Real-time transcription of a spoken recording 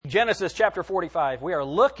Genesis chapter 45. We are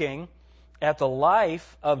looking at the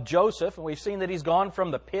life of Joseph, and we've seen that he's gone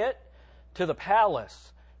from the pit to the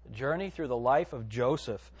palace. The journey through the life of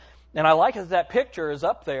Joseph. And I like that picture is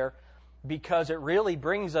up there because it really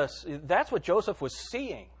brings us, that's what Joseph was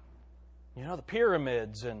seeing. You know, the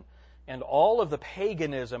pyramids and all of the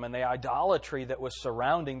paganism and the idolatry that was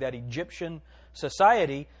surrounding that Egyptian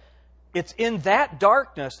society. It's in that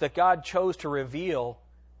darkness that God chose to reveal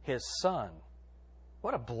His Son.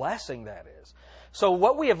 What a blessing that is. So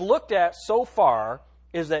what we have looked at so far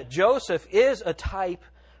is that Joseph is a type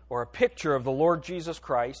or a picture of the Lord Jesus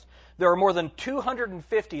Christ. There are more than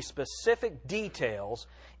 250 specific details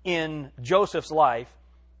in Joseph's life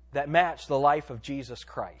that match the life of Jesus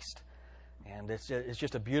Christ. And it's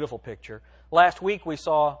just a beautiful picture. Last week we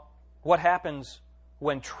saw what happens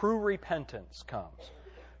when true repentance comes.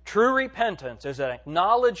 True repentance is an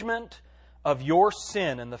acknowledgement of your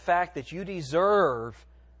sin and the fact that you deserve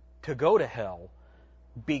to go to hell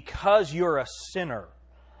because you're a sinner.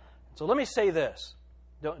 So let me say this.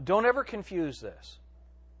 Don't ever confuse this.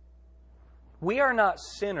 We are not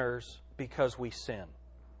sinners because we sin.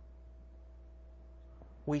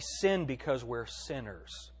 We sin because we're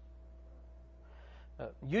sinners.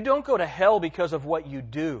 You don't go to hell because of what you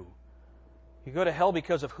do. You go to hell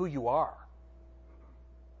because of who you are.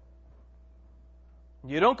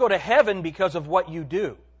 You don't go to heaven because of what you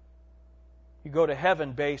do. You go to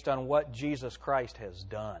heaven based on what Jesus Christ has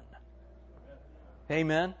done.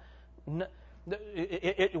 Amen? One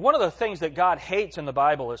of the things that God hates in the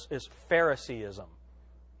Bible is Phariseeism.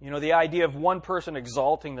 You know, the idea of one person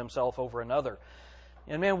exalting themselves over another.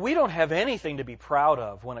 And man, we don't have anything to be proud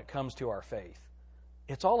of when it comes to our faith.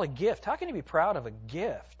 It's all a gift. How can you be proud of a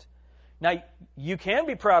gift? Now, you can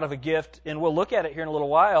be proud of a gift, and we'll look at it here in a little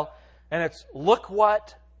while, and it's, look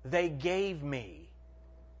what they gave me.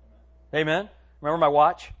 Amen? Remember my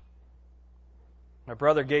watch? My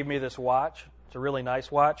brother gave me this watch. It's a really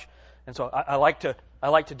nice watch. And so I like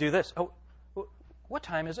to do this. Oh, what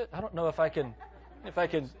time is it? I don't know if I can.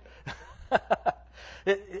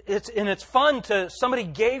 It's fun to, somebody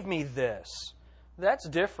gave me this. That's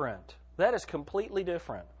different. That is completely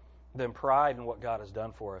different than pride in what God has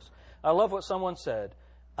done for us. I love what someone said.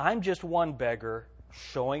 I'm just one beggar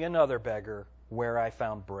showing another beggar where I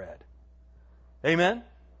found bread. Amen?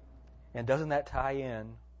 And doesn't that tie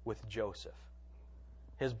in with Joseph?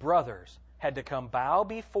 His brothers had to come bow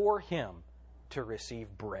before him to receive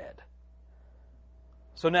bread.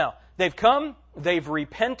 So now, they've come, they've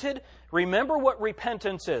repented. Remember what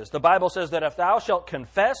repentance is. The Bible says that if thou shalt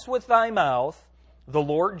confess with thy mouth the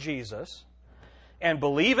Lord Jesus, and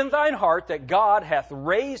believe in thine heart that God hath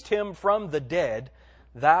raised him from the dead,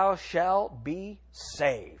 thou shalt be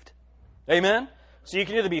saved. Amen? So you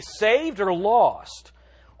can either be saved or lost.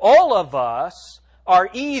 All of us are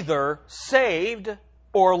either saved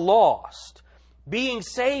or lost. Being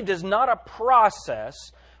saved is not a process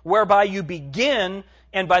whereby you begin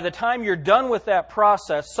and by the time you're done with that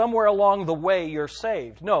process, somewhere along the way you're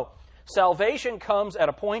saved. No, salvation comes at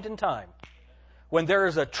a point in time when there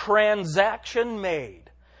is a transaction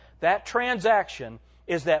made. That transaction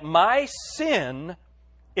is that my sin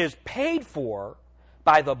is paid for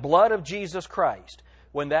by the blood of Jesus Christ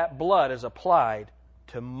when that blood is applied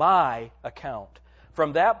to my account.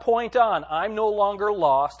 From that point on, I'm no longer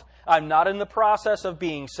lost. I'm not in the process of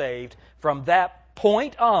being saved. From that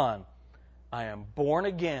point on, I am born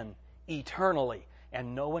again eternally,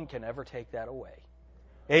 and no one can ever take that away.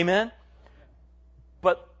 Amen?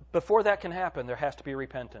 But before that can happen, there has to be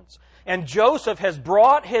repentance. And Joseph has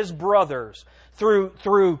brought his brothers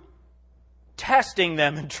through testing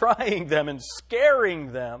them and trying them and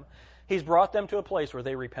scaring them. He's brought them to a place where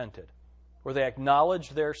they repented, where they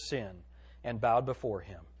acknowledged their sin and bowed before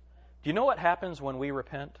him. Do you know what happens when we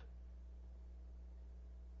repent?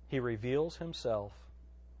 He reveals himself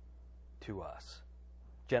to us.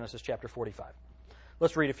 Genesis chapter 45.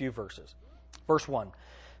 Let's read a few verses. Verse 1.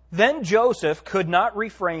 Then Joseph could not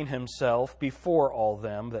refrain himself before all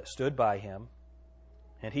them that stood by him,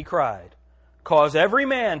 and he cried, Cause every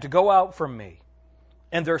man to go out from me.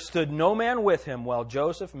 And there stood no man with him while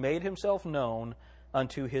Joseph made himself known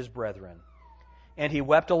unto his brethren. And he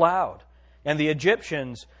wept aloud, and the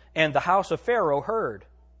Egyptians and the house of Pharaoh heard.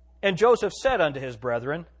 And Joseph said unto his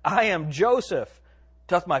brethren, I am Joseph.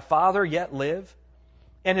 Doth my father yet live?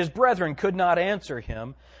 And his brethren could not answer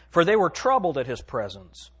him, for they were troubled at his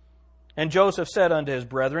presence. And Joseph said unto his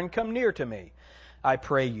brethren, Come near to me, I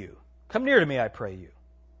pray you. Come near to me, I pray you.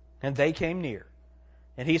 And they came near.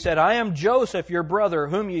 And he said, I am Joseph, your brother,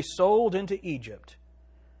 whom ye sold into Egypt.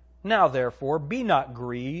 Now therefore be not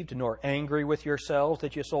grieved, nor angry with yourselves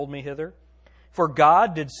that ye sold me hither. For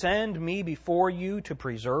God did send me before you to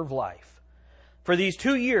preserve life. For these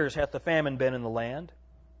 2 years hath the famine been in the land,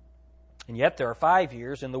 and yet there are 5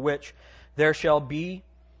 years in the which there shall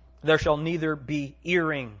neither be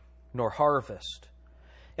earing nor harvest.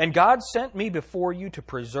 And God sent me before you to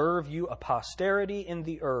preserve you a posterity in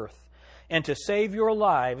the earth, and to save your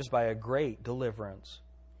lives by a great deliverance.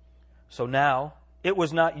 So now it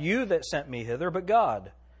was not you that sent me hither, but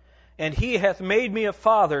God. And He hath made me a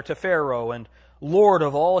father to Pharaoh, and Lord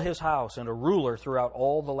of all his house, and a ruler throughout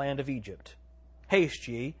all the land of Egypt. Haste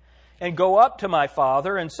ye, and go up to my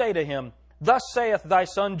father, and say to him, Thus saith thy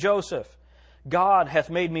son Joseph, God hath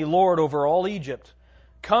made me Lord over all Egypt.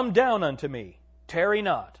 Come down unto me, tarry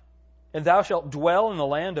not, and thou shalt dwell in the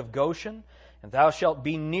land of Goshen, and thou shalt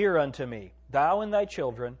be near unto me, thou and thy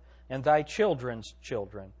children, and thy children's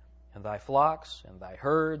children, and thy flocks, and thy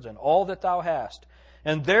herds, and all that thou hast.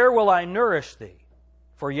 And there will I nourish thee.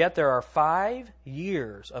 For yet there are 5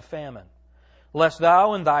 years of famine, lest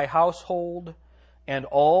thou and thy household and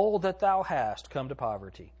all that thou hast come to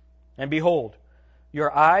poverty. And behold,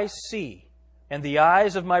 your eyes see, and the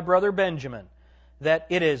eyes of my brother Benjamin, that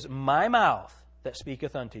it is my mouth that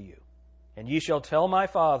speaketh unto you. And ye shall tell my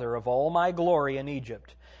father of all my glory in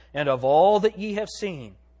Egypt, and of all that ye have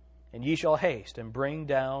seen, and ye shall haste and bring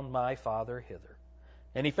down my father hither.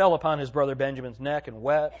 And he fell upon his brother Benjamin's neck and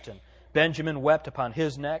wept, and Benjamin wept upon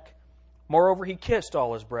his neck. Moreover, he kissed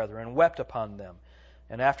all his brethren and wept upon them.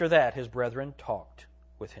 And after that his brethren talked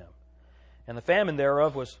with him. And the fame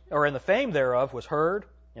thereof was heard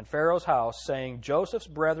in Pharaoh's house, saying, Joseph's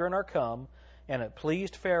brethren are come, and it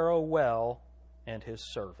pleased Pharaoh well and his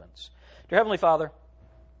servants. Dear Heavenly Father,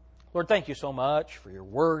 Lord, thank you so much for your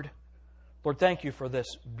word. Lord, thank you for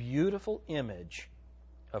this beautiful image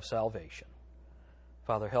of salvation.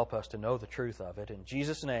 Father, help us to know the truth of it. In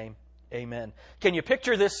Jesus' name, amen. Can you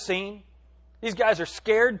picture this scene? These guys are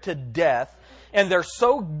scared to death, and they're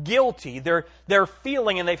so guilty. They're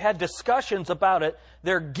feeling, and they've had discussions about it,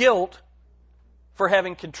 their guilt for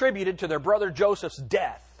having contributed to their brother Joseph's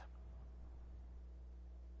death.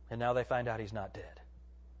 And now they find out he's not dead.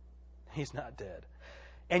 He's not dead.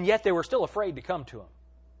 And yet they were still afraid to come to him.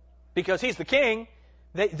 Because he's the king.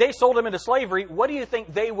 They sold him into slavery. What do you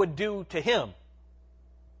think they would do to him?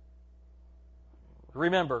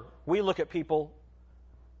 Remember, we look at people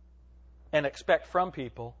and expect from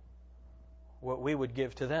people what we would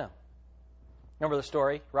give to them. Remember the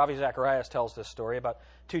story? Ravi Zacharias tells this story about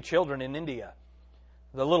 2 children in India.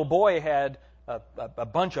 The little boy had a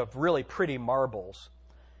bunch of really pretty marbles,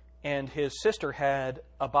 and his sister had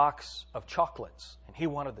a box of chocolates, and he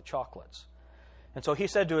wanted the chocolates. And so he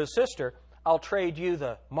said to his sister, I'll trade you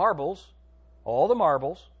the marbles, all the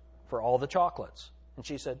marbles, for all the chocolates. And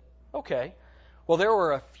she said, okay. Well, there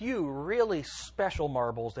were a few really special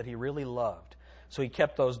marbles that he really loved. So he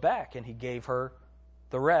kept those back, and he gave her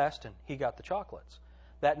the rest, and he got the chocolates.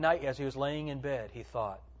 That night, as he was laying in bed, he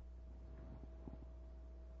thought,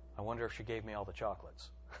 I wonder if she gave me all the chocolates.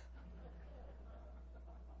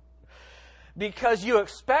 Because you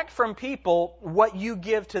expect from people what you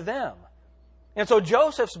give to them. And so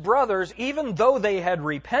Joseph's brothers, even though they had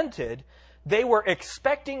repented, they were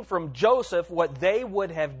expecting from Joseph what they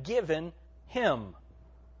would have given him.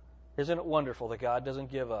 Isn't it wonderful that God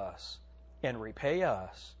doesn't give us and repay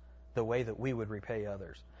us the way that we would repay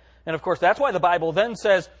others? And of course, that's why the Bible then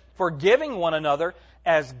says, forgiving one another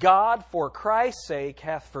as God for Christ's sake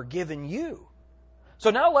hath forgiven you. So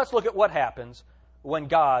now let's look at what happens when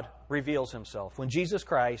God reveals Himself, when Jesus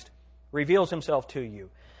Christ reveals Himself to you.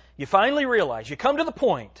 You finally realize, you come to the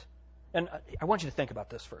point, and I want you to think about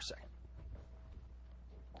this for a second.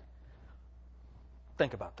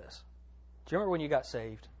 Think about this. Do you remember when you got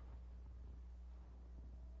saved? Do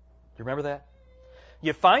you remember that?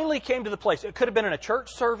 You finally came to the place. It could have been in a church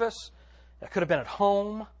service. It could have been at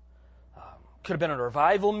home. Could have been at a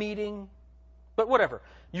revival meeting. But whatever.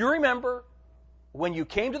 You remember when you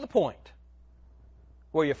came to the point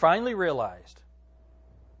where you finally realized,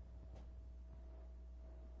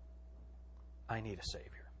 I need a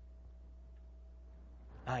Savior.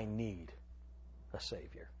 I need a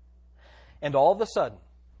Savior. And all of a sudden,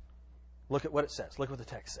 look at what it says. Look what the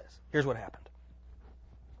text says. Here's what happened.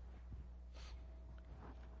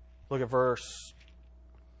 Look at verse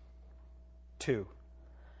 2.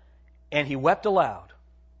 And he wept aloud.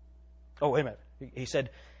 Oh, wait a minute. He said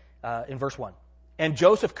in verse 1, and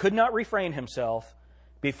Joseph could not refrain himself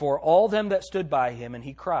before all them that stood by him, and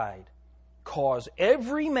he cried, cause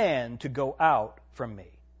every man to go out from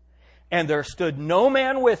me. And there stood no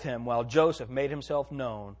man with him while Joseph made himself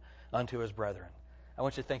known unto his brethren. I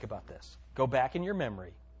want you to think about this. Go back in your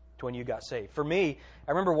memory to when you got saved. For me,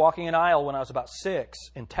 I remember walking an aisle when I was about 6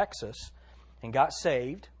 in Texas and got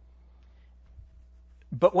saved.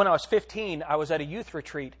 But when I was 15, I was at a youth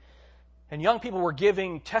retreat, and young people were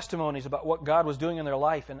giving testimonies about what God was doing in their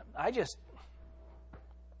life, and I just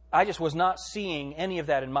was not seeing any of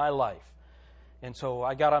that in my life. And so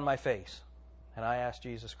I got on my face, and I asked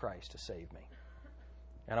Jesus Christ to save me.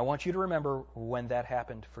 And I want you to remember when that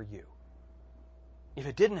happened for you. If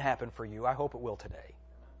it didn't happen for you, I hope it will today.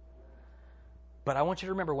 But I want you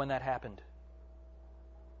to remember when that happened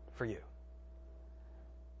for you.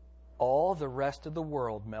 All the rest of the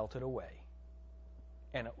world melted away,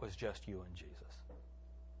 and it was just you and Jesus.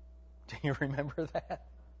 Do you remember that?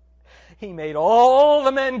 He made all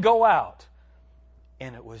the men go out,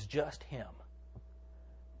 and it was just Him.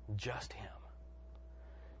 Just Him.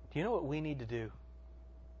 Do you know what we need to do?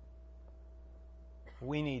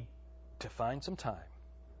 We need to find some time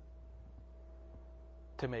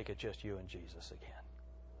to make it just you and Jesus again.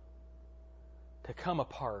 To come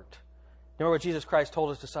apart. Remember what Jesus Christ told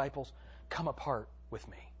His disciples? Come apart with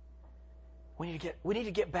me. We need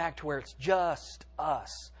to get back to where it's just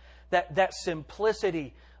us. That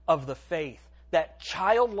simplicity of the faith, that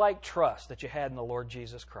childlike trust that you had in the Lord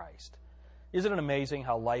Jesus Christ. Isn't it amazing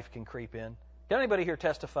how life can creep in? Can anybody here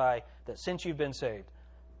testify that since you've been saved,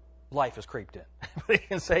 life has creeped in? Anybody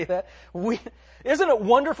can say that? Isn't it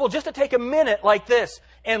wonderful just to take a minute like this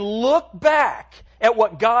and look back at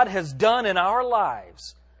what God has done in our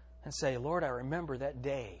lives and say, Lord, I remember that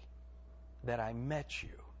day that I met you.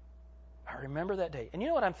 I remember that day. And you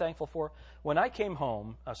know what I'm thankful for? When I came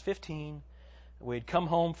home, I was 15. We'd come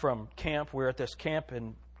home from camp. We were at this camp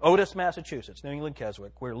in Otis, Massachusetts, New England,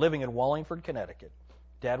 Keswick. We were living in Wallingford, Connecticut.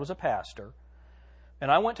 Dad was a pastor. And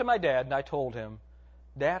I went to my dad and I told him,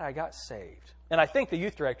 Dad, I got saved. And I think the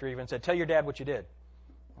youth director even said, tell your dad what you did.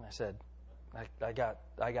 And I said, I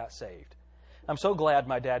got saved. I'm so glad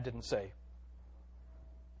my dad didn't say,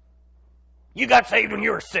 you got saved when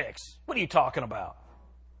you were 6. What are you talking about?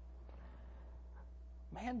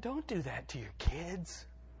 Man, don't do that to your kids.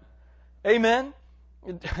 Amen?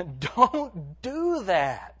 Don't do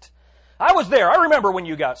that. I was there. I remember when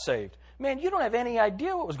you got saved. Man, you don't have any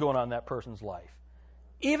idea what was going on in that person's life.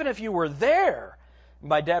 Even if you were there.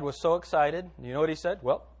 My dad was so excited. You know what he said?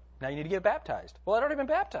 Well, now you need to get baptized. Well, I'd already been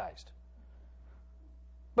baptized.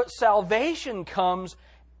 But salvation comes,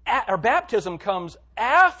 or baptism comes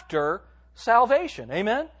after salvation.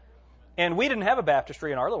 Amen? And we didn't have a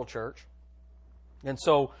baptistry in our little church. And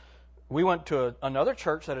so we went to another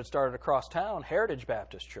church that had started across town, Heritage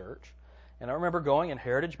Baptist Church. And I remember going in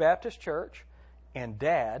Heritage Baptist Church and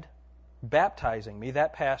Dad baptizing me.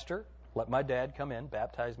 That pastor let my dad come in,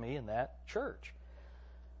 baptize me in that church.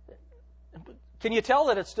 Can you tell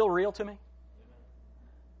that it's still real to me?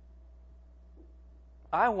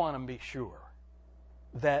 I want to be sure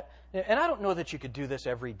that, and I don't know that you could do this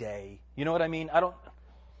every day. You know what I mean? I don't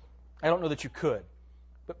know that you could.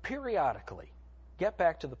 But periodically, get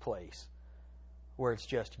back to the place where it's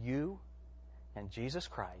just you and Jesus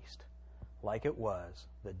Christ like it was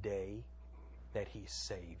the day that He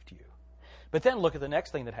saved you. But then look at the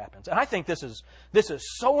next thing that happens. And I think this is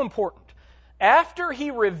so important. After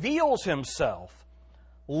He reveals Himself,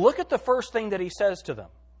 look at the first thing that He says to them.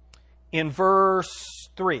 In verse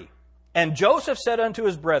 3, and Joseph said unto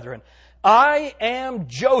his brethren, I am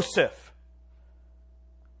Joseph.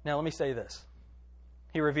 Now let me say this.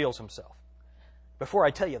 He reveals Himself. Before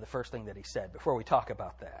I tell you the first thing that He said, before we talk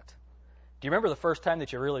about that, do you remember the first time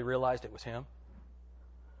that you really realized it was Him?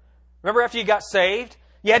 Remember after you got saved,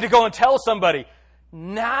 you had to go and tell somebody,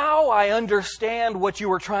 now I understand what you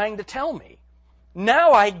were trying to tell me.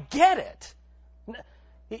 Now I get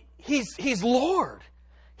it. He's Lord.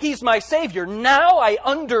 He's my Savior. Now I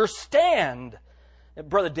understand.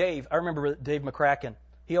 Brother Dave, I remember Dave McCracken.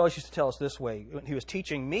 He always used to tell us this way. When he was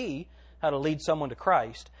teaching me how to lead someone to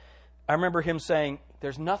Christ, I remember him saying,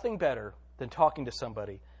 there's nothing better than talking to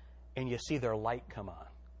somebody and you see their light come on.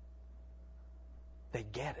 They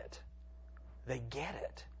get it. They get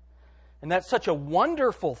it. And that's such a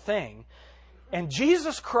wonderful thing. And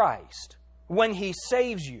Jesus Christ, when He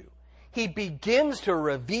saves you, He begins to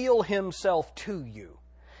reveal Himself to you.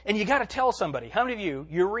 And you got to tell somebody. How many of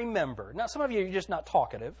you remember? Now, some of you, you're just not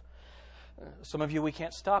talkative. Some of you, we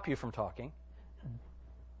can't stop you from talking.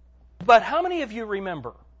 But how many of you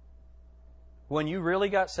remember when you really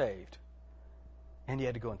got saved and you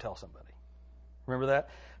had to go and tell somebody? Remember that?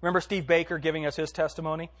 Remember Steve Baker giving us his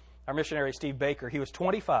testimony? Our missionary, Steve Baker, he was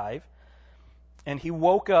 25, and he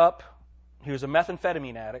woke up. He was a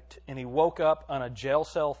methamphetamine addict, and he woke up on a jail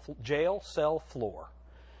cell floor.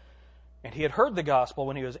 And he had heard the gospel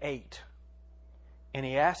when he was 8. And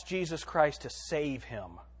he asked Jesus Christ to save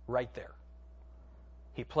him right there.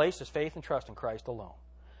 He placed his faith and trust in Christ alone.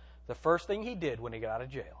 The first thing he did when he got out of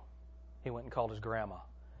jail, he went and called his grandma,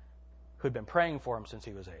 who'd been praying for him since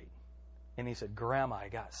he was 8. And he said, Grandma, I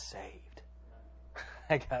got saved.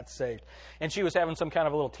 I got saved. And she was having some kind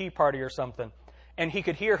of a little tea party or something. And he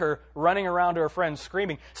could hear her running around to her friends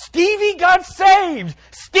screaming, Stevie got saved!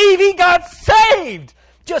 Stevie got saved!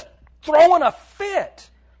 Just throwing a fit.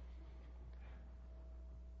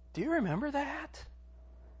 Do you remember that?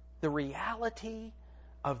 The reality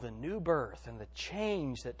of the new birth and the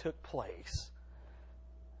change that took place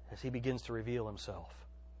as he begins to reveal himself.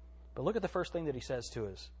 But look at the first thing that he says to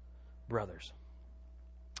his brothers.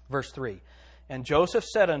 Verse 3, And Joseph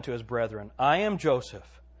said unto his brethren, I am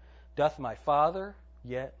Joseph. Doth my father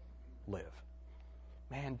yet live?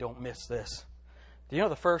 Man, don't miss this. Do you know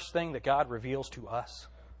the first thing that God reveals to us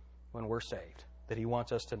when we're saved, that he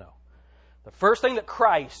wants us to know? The first thing that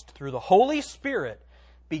Christ, through the Holy Spirit,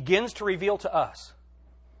 begins to reveal to us,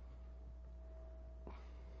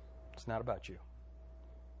 it's not about you.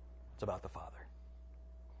 It's about the Father.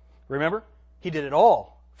 Remember? He did it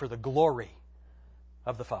all for the glory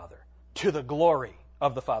of the Father. To the glory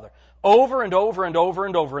of the Father. Over and over and over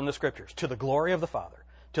and over in the Scriptures. To the glory of the Father.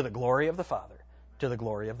 To the glory of the Father. To the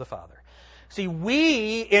glory of the Father. See,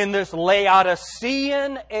 we in this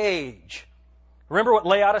Laodicean age, remember what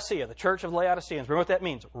Laodicea, the church of Laodiceans, remember what that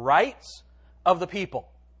means? Rights of the people.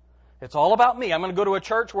 It's all about me. I'm going to go to a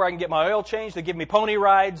church where I can get my oil changed, they give me pony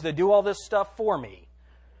rides, they do all this stuff for me.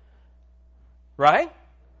 Right?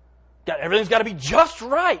 Everything's got to be just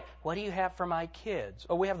right. What do you have for my kids?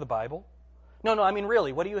 Oh, we have the Bible. No, I mean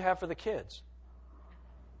really, what do you have for the kids?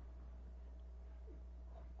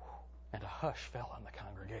 And a hush fell on the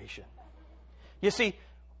congregation. You see,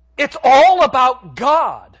 it's all about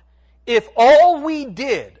God. If all we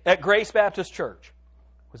did at Grace Baptist Church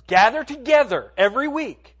was gather together every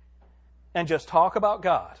week and just talk about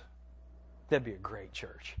God, that'd be a great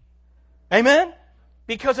church. Amen?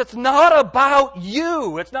 Because it's not about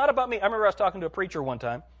you. It's not about me. I remember I was talking to a preacher one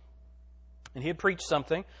time, and he had preached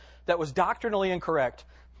something that was doctrinally incorrect.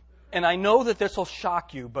 And I know that this will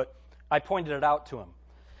shock you, but I pointed it out to him.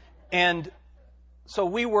 And so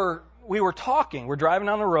we were talking. We're driving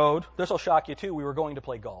on the road. This will shock you too. We were going to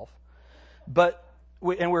play golf. And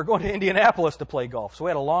we were going to Indianapolis to play golf. So we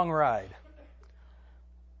had a long ride.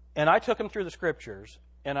 And I took him through the Scriptures,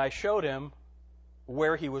 and I showed him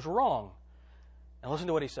where he was wrong. And listen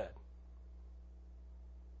to what he said.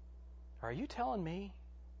 Are you telling me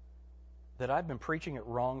that I've been preaching it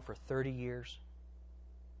wrong for 30 years?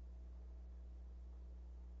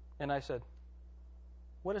 And I said,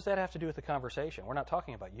 what does that have to do with the conversation? We're not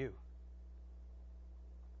talking about you.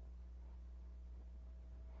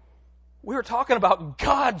 We were talking about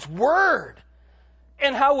God's Word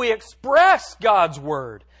and how we express God's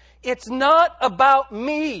Word. It's not about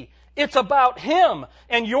me. It's about Him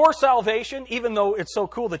and your salvation, even though it's so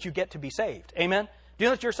cool that you get to be saved. Amen? Do you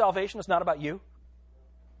know that your salvation is not about you?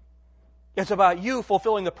 It's about you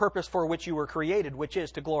fulfilling the purpose for which you were created, which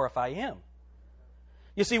is to glorify Him.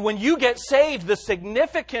 You see, when you get saved, the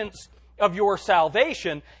significance of your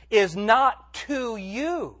salvation is not to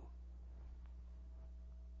you.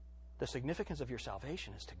 The significance of your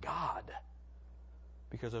salvation is to God,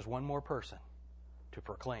 because there's one more person to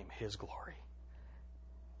proclaim His glory.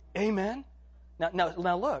 Amen?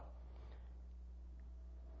 Now look,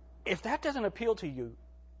 if that doesn't appeal to you,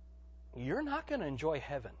 you're not going to enjoy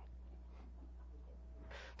heaven.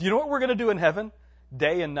 Do you know what we're going to do in heaven?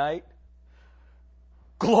 Day and night?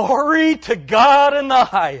 Glory to God in the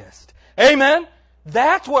highest. Amen?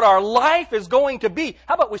 That's what our life is going to be.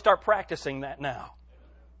 How about we start practicing that now?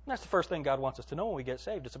 That's the first thing God wants us to know when we get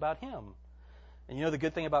saved. It's about Him. And you know the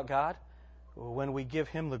good thing about God? When we give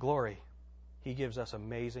Him the glory, He gives us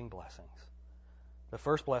amazing blessings. The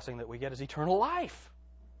first blessing that we get is eternal life.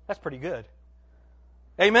 That's pretty good.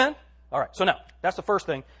 Amen? All right, so now, that's the first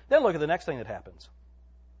thing. Then look at the next thing that happens.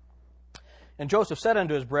 And Joseph said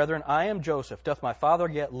unto his brethren, I am Joseph. Doth my father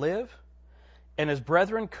yet live? And his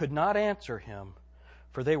brethren could not answer him,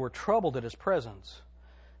 for they were troubled at his presence.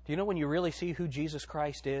 Do you know when you really see who Jesus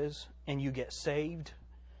Christ is and you get saved?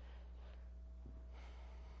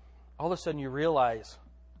 All of a sudden you realize,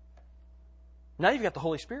 now you've got the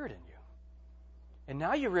Holy Spirit in you. And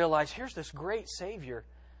now you realize, here's this great Savior.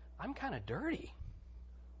 I'm kind of dirty.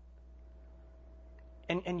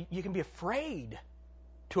 And you can be afraid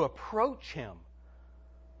to approach Him.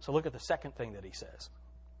 So look at the second thing that he says.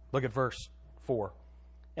 Look at verse 4.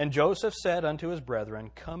 And Joseph said unto his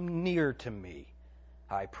brethren, Come near to me,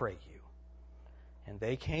 I pray you. And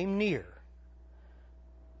they came near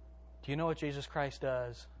Do you know what Jesus Christ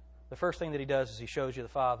does? The first thing that He does is He shows you the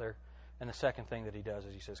Father, and the second thing that He does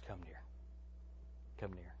is He says, come near.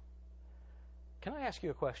 Come near. Can I ask you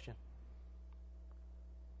a question?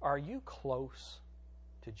 Are you close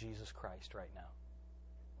to Jesus Christ right now?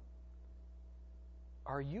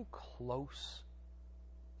 Are you close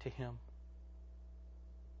to Him?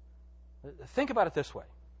 Think about it this way.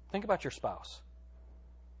 Think about your spouse.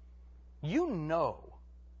 You know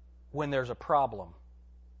when there's a problem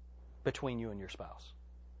between you and your spouse.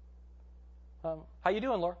 How you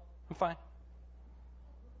doing, Laura? I'm fine.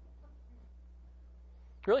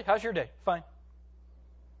 Really? How's your day? Fine.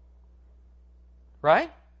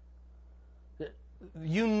 Right?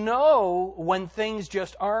 You know when things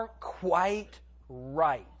just aren't quite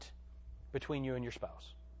right between you and your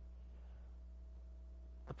spouse.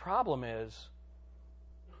 The problem is,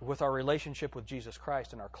 with our relationship with Jesus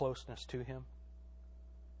Christ and our closeness to Him,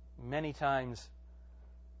 many times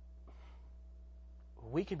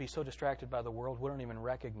we can be so distracted by the world we don't even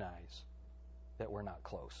recognize that we're not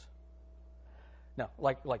close. Now,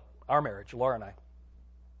 like our marriage, Laura and I,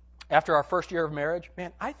 after our first year of marriage,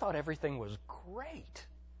 man, I thought everything was great.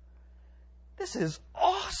 This is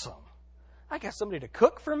awesome. I got somebody to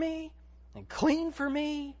cook for me and clean for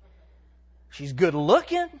me. She's good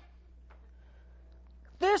looking.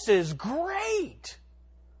 This is great.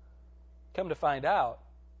 Come to find out,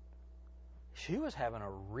 she was having a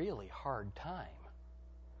really hard time.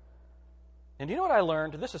 And you know what I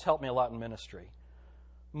learned? This has helped me a lot in ministry.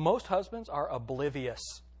 Most husbands are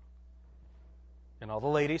oblivious. And all the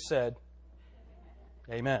ladies said,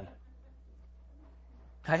 amen.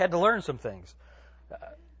 I had to learn some things.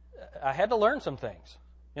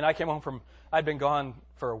 And I came home I'd been gone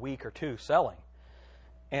for a week or two selling.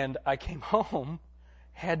 And I came home,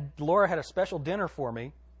 Laura had a special dinner for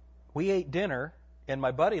me. We ate dinner, and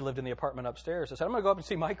my buddy lived in the apartment upstairs. I said, I'm going to go up and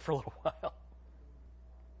see Mike for a little while.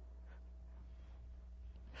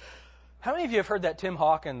 How many of you have heard that Tim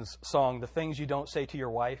Hawkins song, The Things You Don't Say to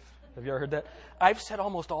Your Wife? Have you ever heard that? I've said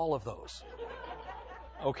almost all of those.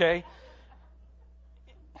 Okay?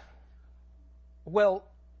 Well,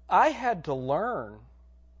 I had to learn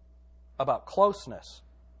about closeness.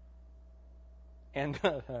 And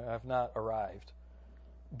I've not arrived.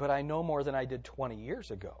 But I know more than I did 20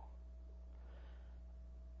 years ago.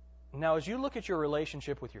 Now, as you look at your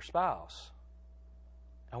relationship with your spouse,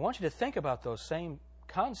 I want you to think about those same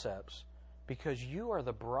concepts, because you are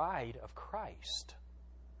the bride of Christ.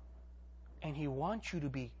 And He wants you to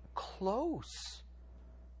be close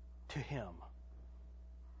to Him.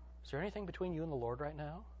 Is there anything between you and the Lord right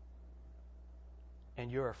now?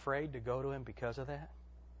 And you're afraid to go to Him because of that?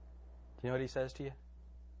 Do you know what He says to you?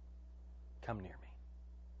 Come near me.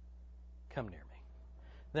 Come near me.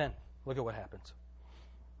 Then, look at what happens.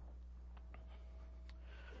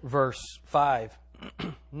 Verse 5.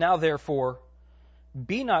 Now therefore,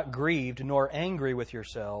 be not grieved nor angry with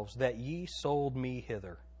yourselves that ye sold me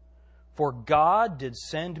hither. For God did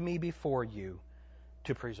send me before you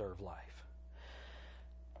to preserve life.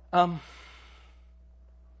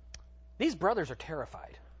 These brothers are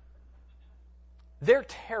terrified. They're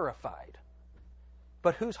terrified.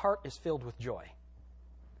 But whose heart is filled with joy?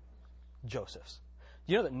 Joseph's.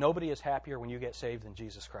 Do you know that nobody is happier when you get saved than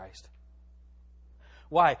Jesus Christ?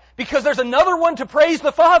 Why? Because there's another one to praise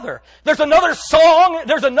the Father. There's another song.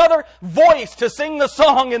 There's another voice to sing the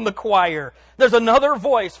song in the choir. There's another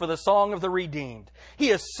voice for the song of the redeemed. He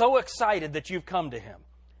is so excited that you've come to Him.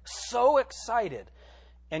 So excited.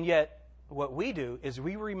 And yet, what we do is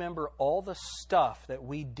we remember all the stuff that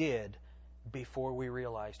we did before we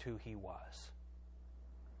realized who He was.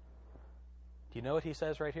 Do you know what He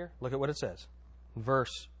says right here? Look at what it says.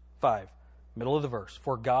 Verse 5, middle of the verse.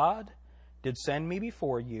 For God did send me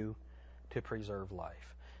before you to preserve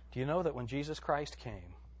life. Do you know that when Jesus Christ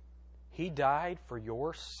came, He died for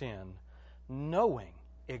your sin, knowing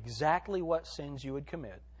exactly what sins you would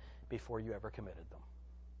commit before you ever committed them?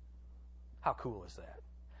 How cool is that?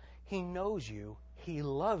 He knows you, He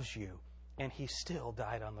loves you, and He still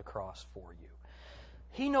died on the cross for you.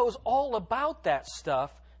 He knows all about that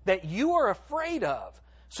stuff that you are afraid of.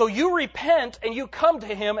 So you repent and you come to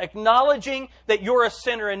Him acknowledging that you're a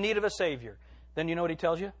sinner in need of a Savior. Then you know what He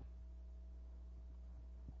tells you?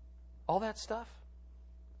 All that stuff,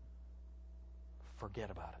 forget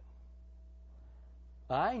about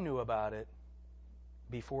it. I knew about it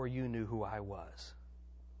before you knew who I was.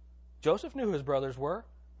 Joseph knew who his brothers were.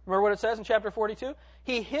 Remember what it says in chapter 42?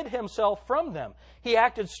 He hid himself from them. He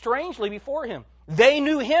acted strangely before him. They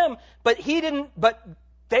knew him, but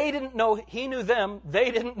they didn't know he knew them. They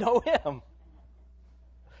didn't know him.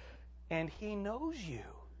 And He knows you.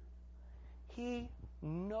 He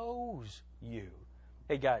knows you.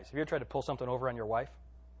 Hey guys, have you ever tried to pull something over on your wife?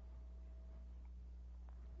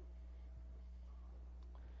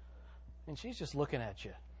 And she's just looking at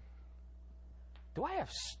you. Do I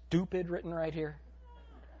have stupid written right here?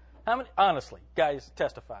 How many? Honestly, guys,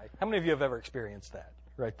 testify. How many of you have ever experienced that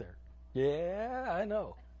right there? Yeah, I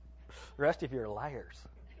know. The rest of you are liars.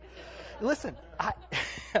 Listen,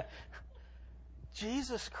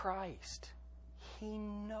 Jesus Christ, He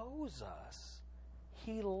knows us.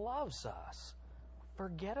 He loves us.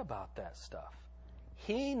 Forget about that stuff.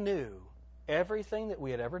 He knew everything that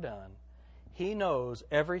we had ever done. He knows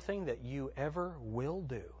everything that you ever will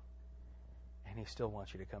do. And He still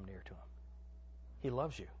wants you to come near to Him. He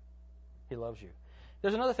loves you. He loves you.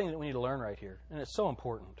 There's another thing that we need to learn right here, and it's so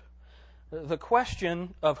important. The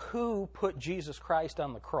question of who put Jesus Christ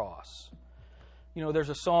on the cross. You know, there's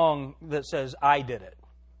a song that says, I did it.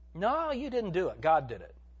 No, you didn't do it. God did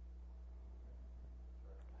it.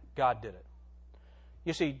 God did it.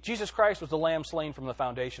 You see, Jesus Christ was the lamb slain from the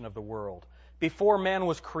foundation of the world. Before man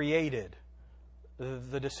was created,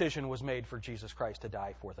 the decision was made for Jesus Christ to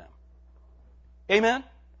die for them. Amen?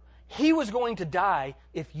 He was going to die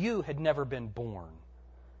if you had never been born.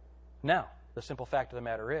 Now, the simple fact of the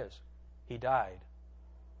matter is, He died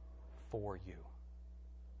for you.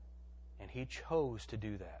 And He chose to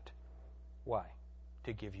do that. Why?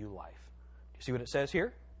 To give you life. Do you see what it says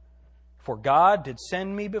here? For God did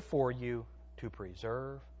send me before you to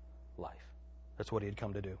preserve life. That's what He had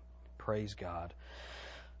come to do. Praise God.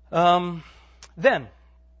 Then,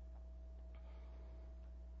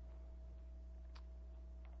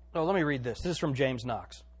 let me read this. This is from James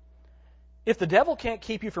Knox. If the devil can't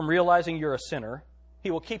keep you from realizing you're a sinner,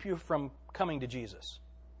 he will keep you from coming to Jesus.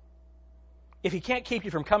 If he can't keep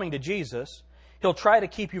you from coming to Jesus, he'll try to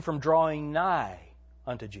keep you from drawing nigh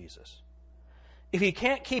unto Jesus. If he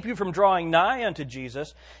can't keep you from drawing nigh unto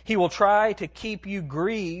Jesus, he will try to keep you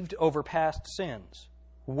grieved over past sins,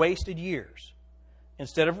 wasted years,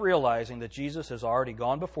 instead of realizing that Jesus has already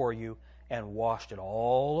gone before you and washed it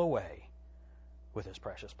all away with His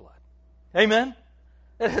precious blood. Amen?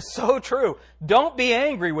 It is so true. Don't be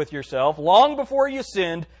angry with yourself. Long before you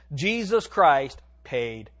sinned, Jesus Christ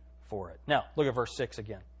paid for it. Now, look at verse 6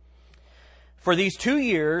 again. For these 2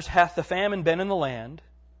 years hath the famine been in the land,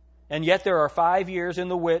 and yet there are 5 years in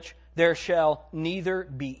the which there shall neither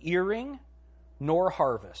be earing nor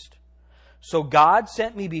harvest. So God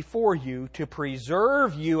sent me before you to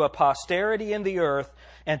preserve you a posterity in the earth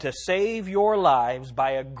and to save your lives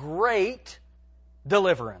by a great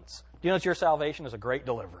deliverance. Do you know that your salvation is a great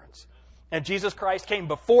deliverance? And Jesus Christ came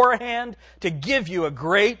beforehand to give you a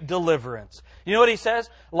great deliverance. You know what He says?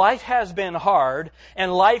 Life has been hard,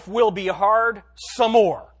 and life will be hard some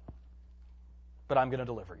more. But I'm going to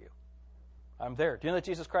deliver you. I'm there. Do you know that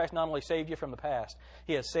Jesus Christ not only saved you from the past,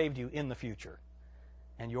 He has saved you in the future.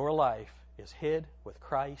 And your life is hid with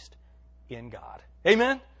Christ in God.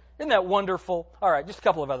 Amen? Isn't that wonderful? All right, just a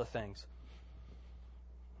couple of other things.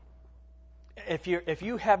 If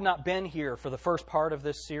you have not been here for the first part of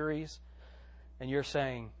this series, and you're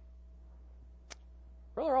saying,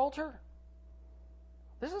 Brother Alter,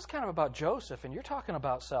 this is kind of about Joseph, and you're talking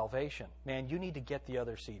about salvation. Man, you need to get the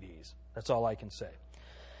other CDs. That's all I can say.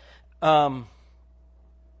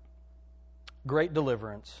 Great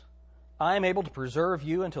deliverance. I am able to preserve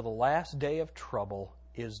you until the last day of trouble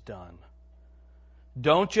is done.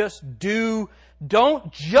 Don't just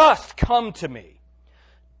come to me.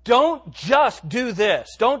 Don't just do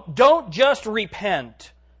this. Don't just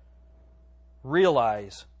repent.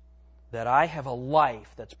 Realize that I have a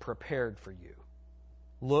life that's prepared for you.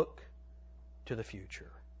 Look to the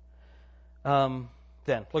future. Then,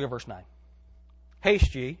 look at verse 9.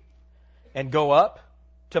 Haste ye, and go up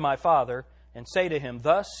to my father, and say to him,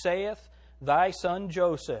 Thus saith thy son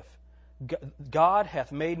Joseph, God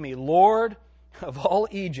hath made me Lord of all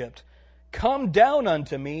Egypt. Come down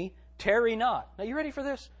unto me, tarry not. Now, you ready for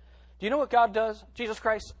this? Do you know what God does? Jesus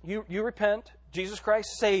Christ, you repent. Jesus Christ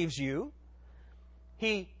saves you.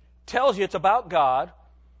 He tells you it's about God.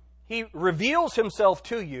 He reveals Himself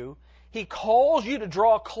to you. He calls you to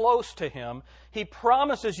draw close to Him. He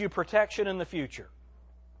promises you protection in the future.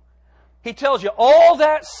 He tells you all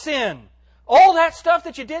that sin, all that stuff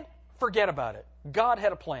that you did, forget about it. God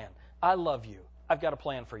had a plan. I love you. I've got a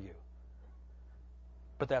plan for you.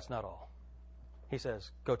 But that's not all. He says,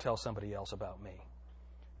 go tell somebody else about me.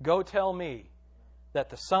 Go tell me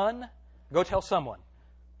that go tell someone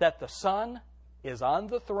that the Son is on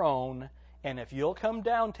the throne, and if you'll come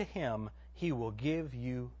down to Him, He will give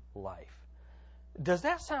you life. Does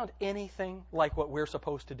that sound anything like what we're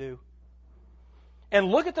supposed to do? and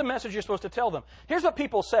look at the message you're supposed to tell them. Here's what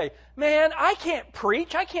people say. Man, I can't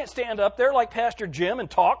preach. I can't stand up there like Pastor Jim and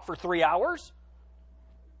talk for 3 hours.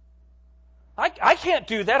 I can't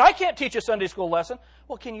do that. I can't teach a Sunday school lesson.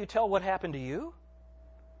 Well, can you tell what happened to you?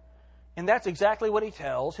 And that's exactly what he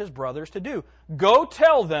tells his brothers to do. Go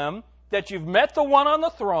tell them that you've met the one on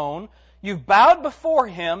the throne, you've bowed before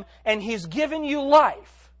him, and he's given you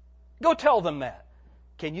life. Go tell them that.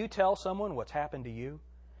 Can you tell someone what's happened to you?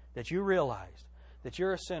 That you realized that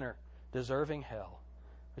you're a sinner deserving hell.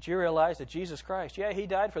 That you realize that Jesus Christ, yeah, he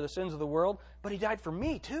died for the sins of the world, but he died for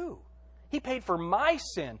me too. He paid for my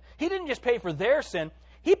sin. He didn't just pay for their sin.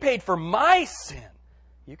 He paid for my sin.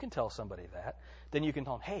 You can tell somebody that. Then you can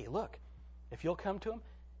tell them, hey, look, if you'll come to him,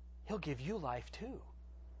 he'll give you life too.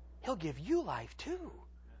 He'll give you life too.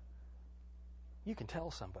 You can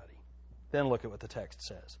tell somebody. Then look at what the text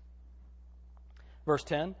says. Verse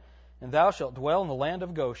 10, and thou shalt dwell in the land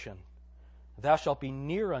of Goshen. Thou shalt be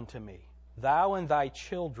near unto me, thou and thy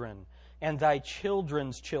children, and thy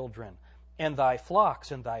children's children, and thy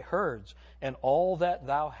flocks and thy herds, and all that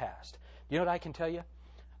thou hast. You know what I can tell you?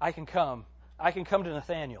 I can come to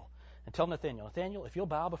Nathaniel and tell Nathaniel, if you'll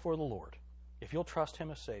bow before the Lord, if you'll trust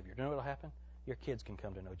him as Savior, do you know what will happen? Your kids can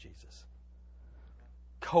come to know Jesus.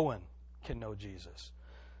 Cohen can know Jesus.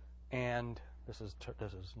 And this is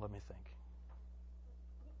let me think.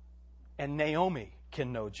 And Naomi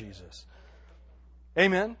can know Jesus.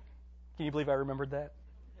 Amen? Can you believe I remembered that?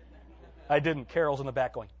 I didn't. Carol's in the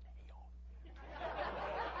back going,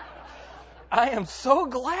 I am so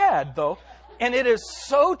glad, though, and it is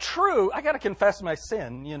so true. I got to confess my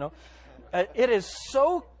sin, you know. It is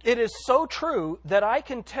so true that I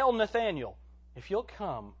can tell Nathaniel, if you'll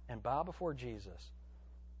come and bow before Jesus,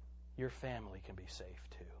 your family can be safe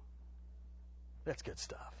too. That's good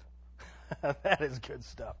stuff. That is good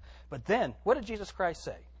stuff. But then, what did Jesus Christ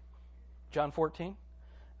say? John 14,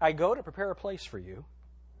 I go to prepare a place for you,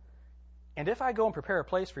 and if I go and prepare a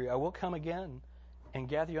place for you, I will come again and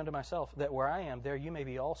gather you unto myself, that where I am, there you may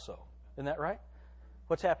be also. Isn't that right?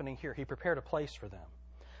 What's happening here? He prepared a place for them.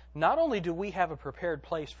 Not only do we have a prepared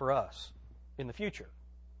place for us in the future,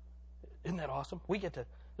 isn't that awesome?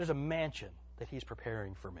 There's a mansion that he's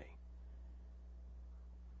preparing for me.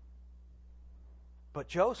 But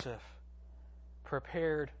Joseph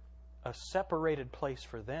prepared a separated place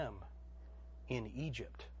for them in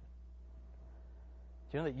Egypt.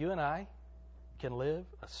 Do you know that you and I can live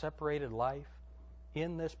a separated life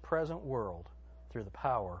in this present world through the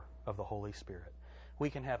power of the Holy Spirit? We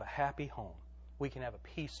can have a happy home. We can have a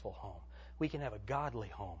peaceful home. We can have a godly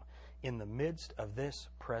home in the midst of this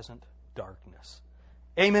present darkness.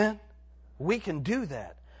 Amen? We can do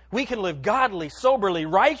that. We can live godly, soberly,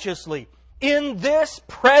 righteously in this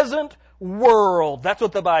present world. That's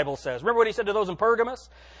what the Bible says. Remember what he said to those in Pergamos?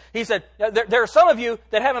 He said, there are some of you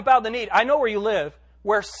that haven't bowed the knee. I know where you live,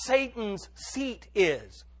 where Satan's seat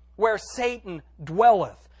is, where Satan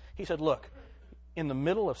dwelleth. He said, look, in the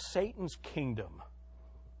middle of Satan's kingdom,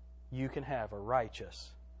 you can have a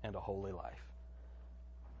righteous and a holy life.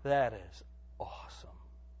 That is awesome.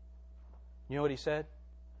 You know what he said?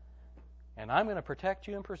 And I'm going to protect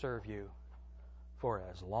you and preserve you for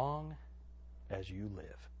as long as you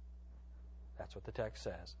live. That's what the text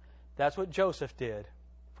says. That's what Joseph did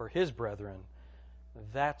for his brethren.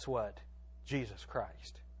 That's what Jesus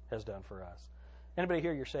Christ has done for us. Anybody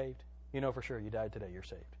here, you're saved? You know for sure you died today, you're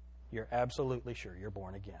saved. You're absolutely sure you're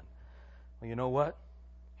born again. Well, you know what?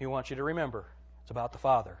 He wants you to remember it's about the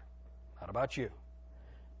Father, not about you.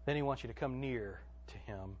 Then he wants you to come near to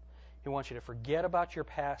him. He wants you to forget about your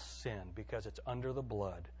past sin because it's under the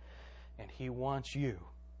blood. And he wants you,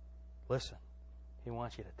 listen, he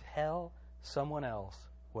wants you to tell someone else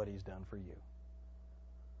what he's done for you.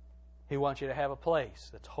 He wants you to have a place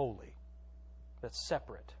that's holy, that's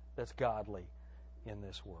separate, that's godly in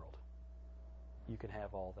this world. You can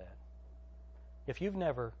have all that. If you've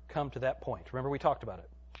never come to that point, remember we talked about it.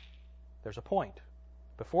 There's a point.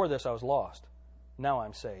 Before this I was lost. Now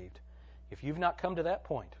I'm saved. If you've not come to that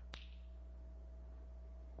point,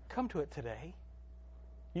 come to it today.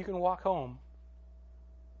 You can walk home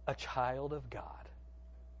a child of God,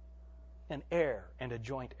 an heir and a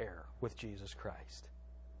joint heir with Jesus Christ.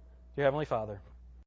 Dear Heavenly Father,